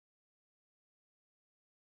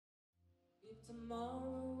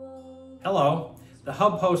Hello. The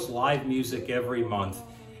Hub hosts live music every month,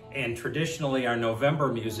 and traditionally our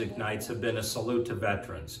November music nights have been a salute to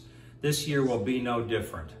veterans. This year will be no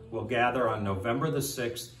different. We'll gather on November the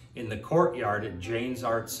 6th in the courtyard at Jane's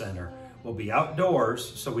Art Center. We'll be outdoors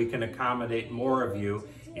so we can accommodate more of you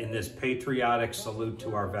in this patriotic salute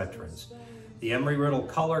to our veterans. The Embry-Riddle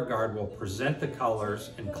Color Guard will present the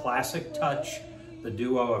colors, and Classic Touch, the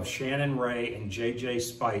duo of Shannon Ray and J.J.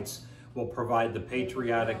 Speights, will provide the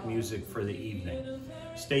patriotic music for the evening.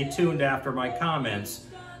 Stay tuned after my comments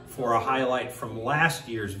for a highlight from last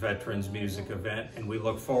year's Veterans Music event, and we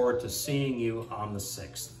look forward to seeing you on the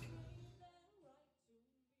 6th.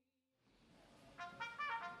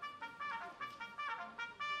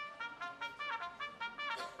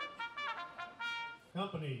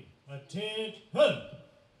 Company, attention!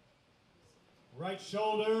 Right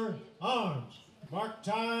shoulder, arms. Mark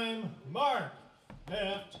time, mark.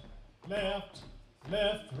 Left, left,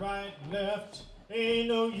 left, right, left. Ain't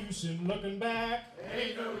no use in looking back.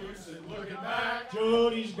 Ain't no use in looking back.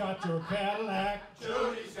 Jody's got your Cadillac.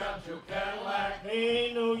 Jody's got your Cadillac.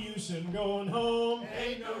 Ain't no use in going home.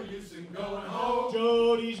 Ain't no use in going home.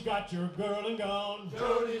 Jody's got your girl and gone.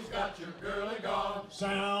 Jody's got your girl and gone.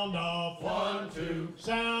 Sound off. 1, 2.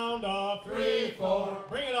 Sound off. 3, 4.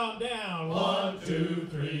 Bring it on down. 1, 2,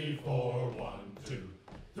 3, 4. 1, 2,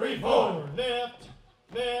 3, 4. Left,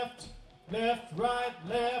 left. Left, right,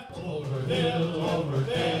 left, over hill, over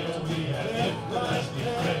dale, we had left, right,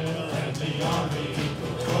 and the army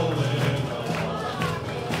rolling along.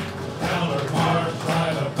 Counterparts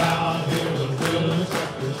right about, hear the drill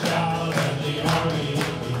instructors shout, and the army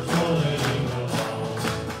keeps rolling along.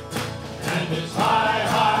 And it's high,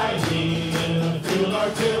 high heat in the field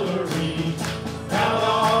artillery, count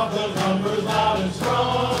off the numbers loud and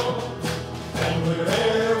strong, and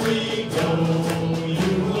wherever we go,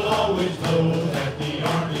 always know that the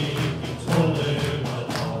army keeps rolling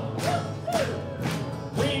along.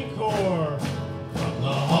 Green Corps, from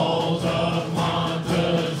the halls of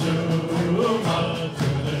Montezuma to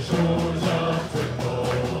the shores of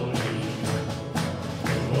Tripoli,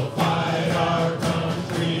 we will fight our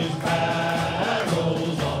country's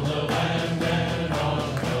battles on the land and on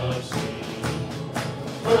the sea.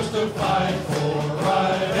 First to fight for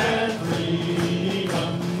right and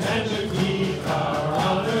freedom, and to keep our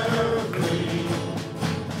honor free.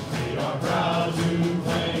 We are proud to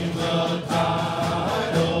claim the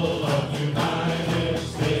title of United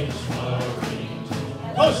States Marines.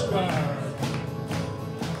 Coast Guard,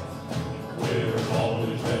 We're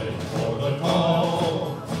always ready for the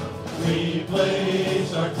call. We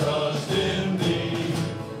place our trust in thee.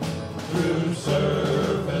 Through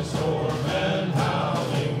surf and storm and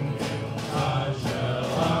howling gale, high shall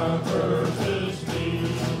our purpose be.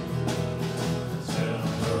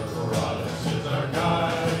 Embry-Riddle is our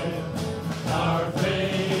guide, our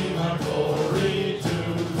fame, our glory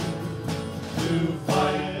too. To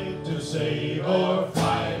fight, to save, or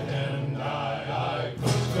fight and die, I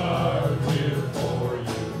Coast Guard here for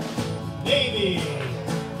you. Navy,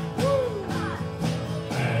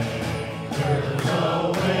 Anchors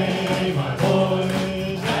away, my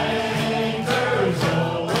boys, anchors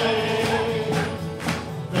away.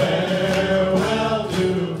 Farewell to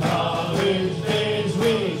college days,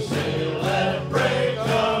 we sail at break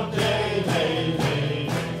of day, day, day.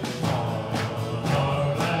 On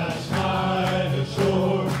our last night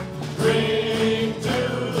ashore, drink to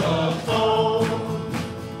the foam.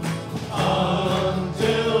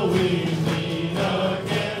 Until we meet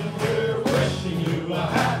again, we're wishing you a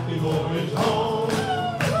happy voyage home.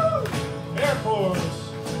 Air Force,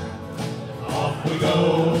 Off we go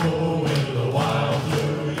into the wild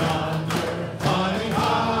blue yonder, climbing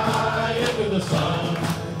high into the sun.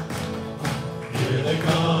 Here they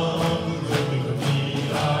come, dripping to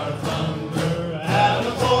meet our thunder.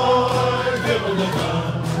 Attaboy, give 'em the gun.